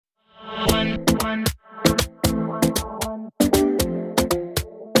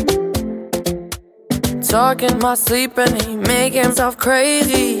talking my sleep and he making himself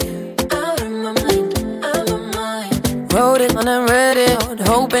crazy. Out of my mind, out of my mind. Wrote it and read it,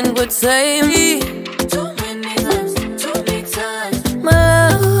 hoping it would save me. Too many times, too many times.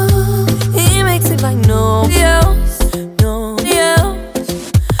 My love, he makes it like nobody else, nobody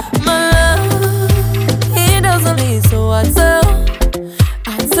else. My love, he doesn't leave, so I tell.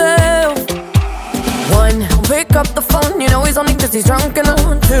 One, pick up the phone, you know he's only 'cause he's drunk and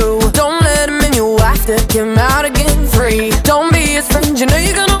on. Two, don't let him in, you have to kick him out again. Three, don't be his friend, you know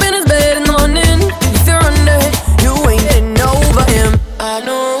you're gonna be in his bed in the morning. If you're under it, you ain't getting over him. I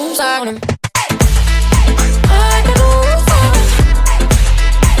know rules on him. I got no rules on him.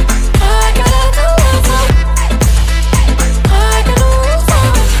 I gotta do it for him. I got no rules on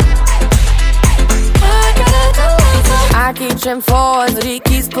him. I gotta do it for him. I keep trying forwards, but he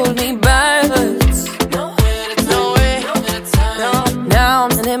keeps pulling me backwards. Now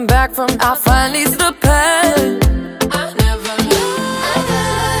I'm sending back from, I finally see the path. I never knew.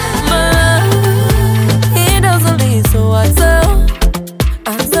 My love, he doesn't leave, so I tell.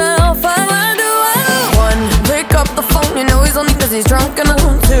 Five, I do. One, pick up the phone, you know he's only 'cause he's drunk and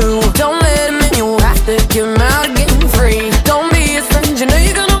on. Two, don't let him in, you have to kick him out again. Three, don't be his friend, you know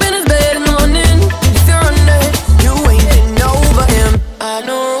you're gonna be in his bed in the morning. If you're under it, you ain't getting over him. I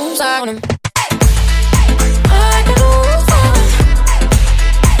know rules on him.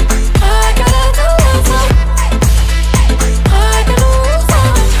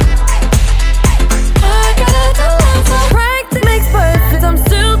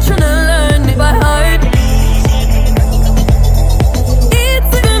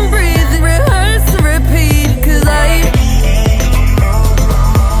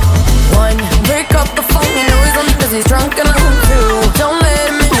 He's drunk and on. Two, don't let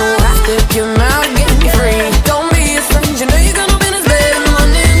him in, you have to kick him out again. Three, don't be his friend, you know you're gonna be in his bed in the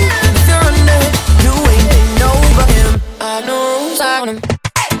morning. If you're under it, you ain't getting over him. I know rules on him.